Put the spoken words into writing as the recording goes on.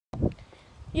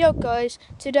Yo guys,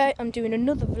 today I'm doing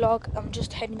another vlog. I'm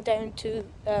just heading down to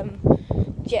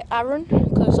get Aaron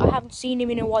because I haven't seen him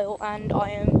in a while and I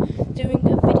am doing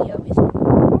a video with him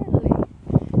finally.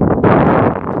 So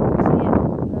yeah,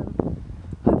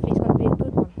 hopefully it's going to be a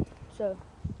good one. So,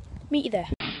 meet you there.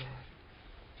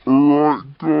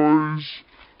 Alright guys,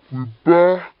 we're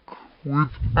back with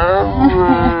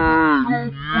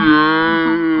Aaron! Yeah!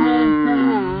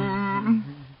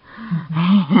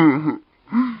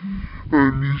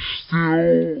 And he's still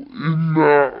in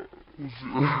that.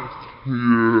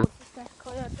 Yeah.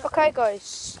 Okay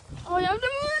guys.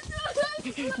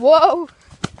 Whoa!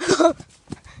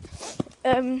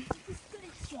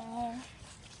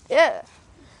 Yeah.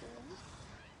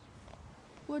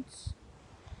 Woods.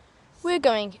 We're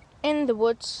going in the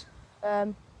woods.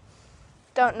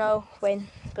 Don't know when,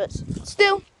 but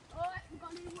still.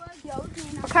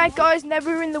 Okay guys,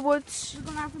 never in the woods. We're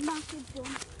gonna have a massive jump.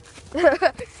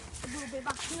 We'll be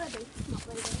back already. Not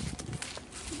really.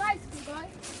 So basically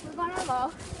guys, we're gonna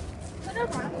go to the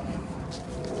ramp.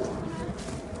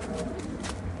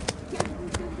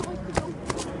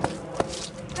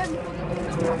 Then we're gonna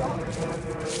do the rock.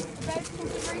 Then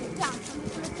we'll straight down and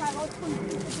we're gonna try out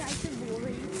 20 Jason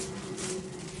Warriors.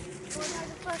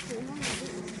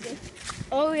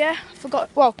 Oh yeah, I forgot.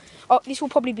 Well, this will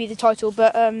probably be the title,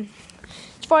 but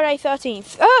it's Friday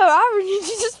 13th. Oh, Aaron, did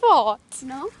you just fart?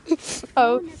 No.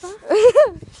 Oh. No,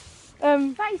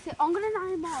 never. Face it, I'm gonna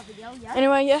name my video, yeah?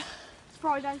 Anyway, yeah. It's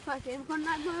Friday 13th, I'm gonna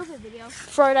name my other video.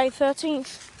 Friday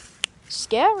 13th.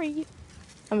 Scary.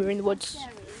 And we're in the woods.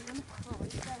 Scary, I'm gonna cry, so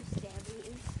scary it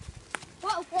is.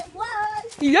 Whoa!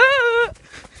 Yeah!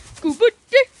 Go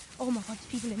buddy! Oh my god, there's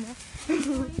people in there.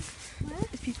 Where?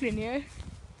 There's people in here.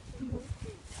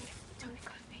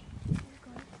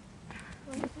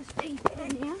 There's people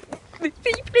in here. There's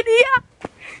people in here!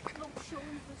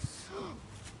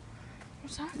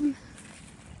 What's that?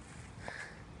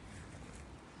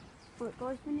 Right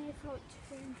guys, been here for like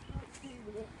 2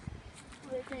 minutes.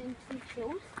 We're doing some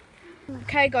chills.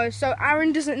 Okay guys, so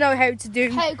Aaron doesn't know how to do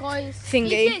Hey guys,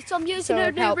 thingy. I'm using so a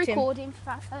I've new helped him. recording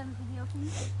video thing.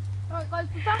 Alright guys,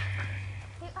 we're back.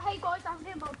 Hey guys, I'm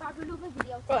doing my bad with another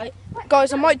video today. Right,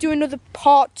 guys, I might do another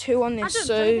part 2 on this, Adam,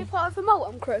 so... do you want to be part of the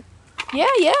Maoamz crew?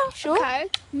 Yeah, sure. Okay,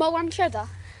 Maoamz cheddar.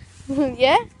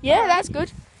 yeah, that's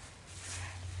good.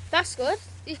 That's good.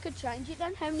 You could change it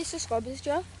then. How many subscribers do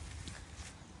you have?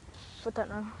 I don't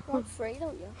know. Like 3,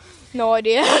 don't you? No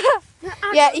idea. No,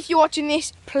 Yeah, if you're watching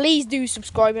this, please do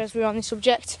subscribe as we're on this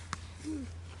subject.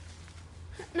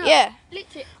 no, Yeah,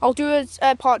 literally. I'll do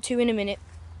a part 2 in a minute.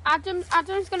 Adam's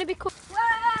going to be cool.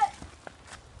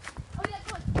 Oh yeah,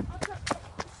 guys.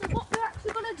 So what we're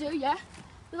actually going to do, yeah?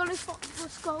 We're going to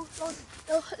go like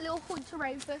a little hunt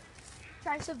around for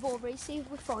Jason Vorbury, see if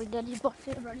we find any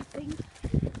bottles or anything.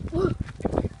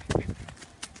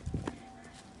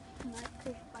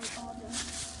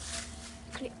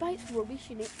 Clickbait's rubbish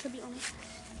in it, to be honest.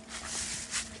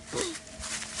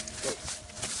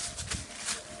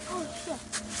 Oh shit.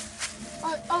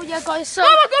 Oh yeah, guys. So. Oh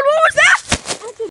my god, what was that?